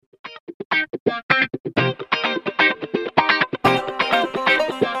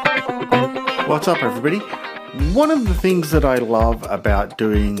What's up, everybody? One of the things that I love about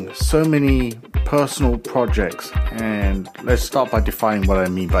doing so many personal projects, and let's start by defining what I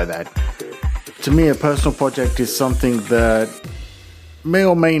mean by that. To me, a personal project is something that may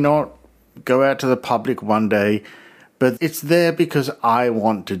or may not go out to the public one day, but it's there because I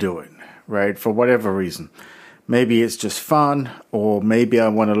want to do it, right? For whatever reason. Maybe it's just fun, or maybe I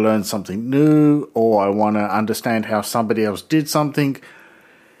want to learn something new, or I want to understand how somebody else did something.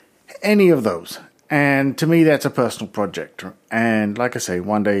 Any of those. And to me, that's a personal project. And like I say,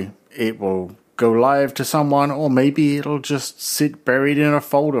 one day it will go live to someone, or maybe it'll just sit buried in a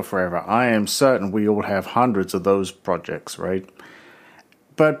folder forever. I am certain we all have hundreds of those projects, right?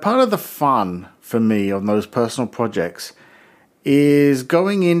 But part of the fun for me on those personal projects is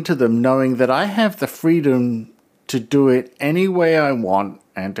going into them knowing that I have the freedom to do it any way I want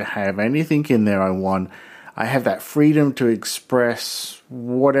and to have anything in there I want. I have that freedom to express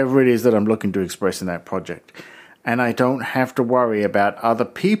whatever it is that I'm looking to express in that project. And I don't have to worry about other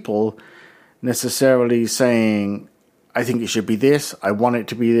people necessarily saying, I think it should be this, I want it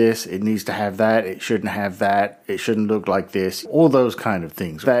to be this, it needs to have that, it shouldn't have that, it shouldn't look like this, all those kind of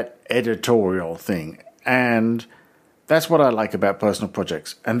things. That editorial thing. And that's what I like about personal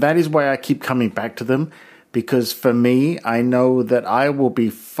projects. And that is why I keep coming back to them. Because for me, I know that I will be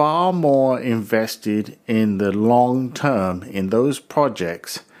far more invested in the long term in those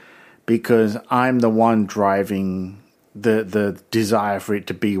projects because I'm the one driving the desire for it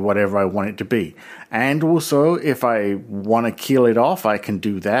to be whatever I want it to be. And also, if I want to kill it off, I can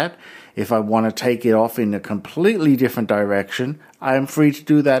do that. If I want to take it off in a completely different direction, I am free to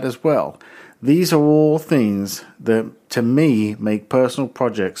do that as well. These are all things that, to me, make personal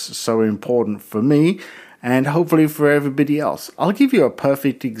projects so important for me, and hopefully for everybody else. I'll give you a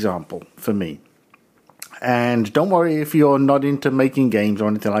perfect example for me. And don't worry if you're not into making games or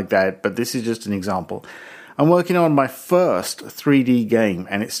anything like that, but this is just an example. I'm working on my first 3D game,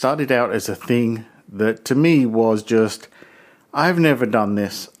 and it started out as a thing that to me was just, I've never done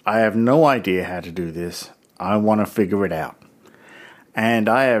this. I have no idea how to do this. I want to figure it out. And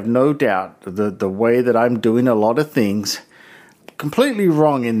I have no doubt that the way that I'm doing a lot of things completely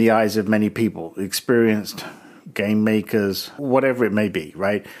wrong in the eyes of many people, experienced game makers, whatever it may be,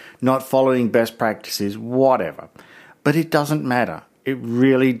 right? Not following best practices, whatever. But it doesn't matter. It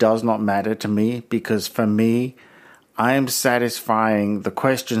really does not matter to me because for me, I am satisfying the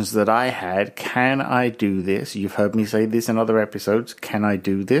questions that I had. Can I do this? You've heard me say this in other episodes. Can I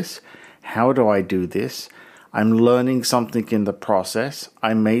do this? How do I do this? I'm learning something in the process.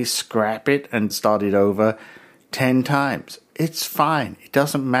 I may scrap it and start it over 10 times. It's fine. It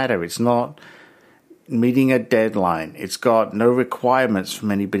doesn't matter. It's not meeting a deadline. It's got no requirements from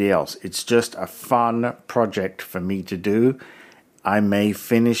anybody else. It's just a fun project for me to do. I may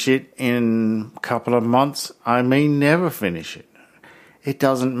finish it in a couple of months. I may never finish it. It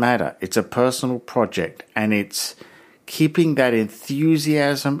doesn't matter. It's a personal project, and it's keeping that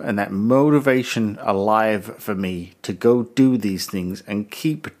enthusiasm and that motivation alive for me to go do these things and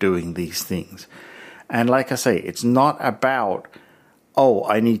keep doing these things. And like I say, it's not about, oh,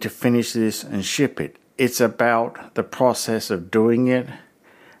 I need to finish this and ship it. It's about the process of doing it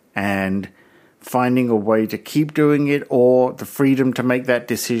and finding a way to keep doing it, or the freedom to make that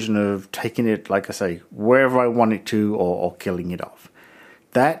decision of taking it, like I say, wherever I want it to, or killing it off.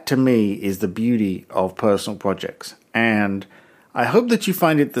 That, to me, is the beauty of personal projects. And I hope that you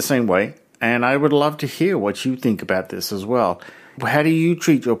find it the same way. And I would love to hear what you think about this as well. How do you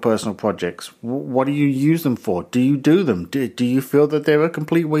treat your personal projects? What do you use them for? Do you do them? Do you feel that they're a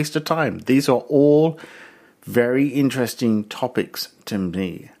complete waste of time? These are all very interesting topics to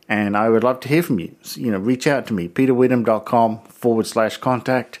me. And I would love to hear from you. Reach out to me,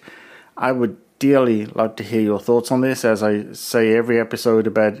 peterwhittam.com/contact. I would dearly love to hear your thoughts on this. As I say every episode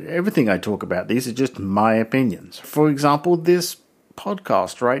about everything I talk about, these are just my opinions. For example, this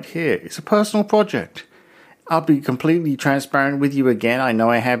podcast right here is a personal project. I'll be completely transparent with you again. I know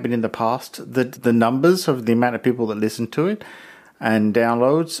I have been in the past. The numbers of the amount of people that listen to it and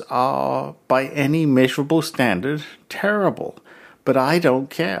downloads are, by any measurable standard, terrible. But I don't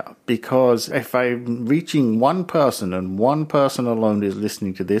care, because if I'm reaching one person and one person alone is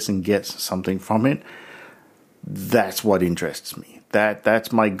listening to this and gets something from it, that's what interests me.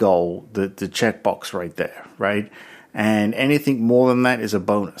 That's my goal, the checkbox right there, right? And anything more than that is a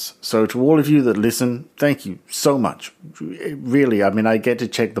bonus. So to all of you that listen, thank you so much. Really, I get to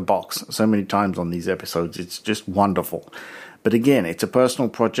check the box so many times on these episodes. It's just wonderful. But again, it's a personal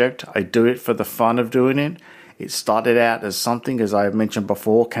project. I do it for the fun of doing it. It started out as something, as I mentioned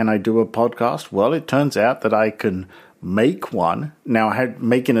before, can I do a podcast? Well, it turns out that I can make one. Now,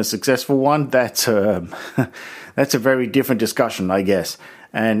 making a successful one, that's a very different discussion, I guess.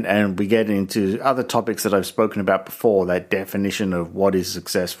 And we get into other topics that I've spoken about before, that definition of what is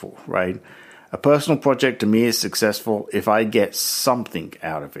successful, right? A personal project to me is successful if I get something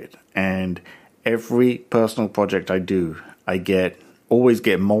out of it. And every personal project I do, I always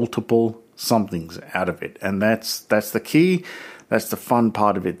get multiple somethings out of it. And that's the key. That's the fun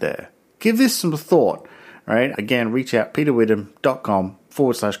part of it there. Give this some thought, right? Again, reach out,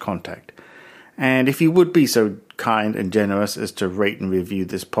 peterwitham.com/contact. And if you would be so kind and generous as to rate and review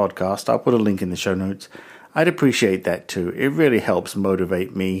this podcast, I'll put a link in the show notes. I'd appreciate that too. It really helps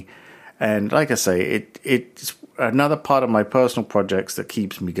motivate me. And like I say, it's another part of my personal projects that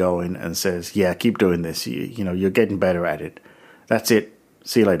keeps me going and says, yeah, keep doing this. You're getting better at it. That's it.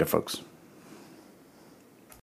 See you later, folks.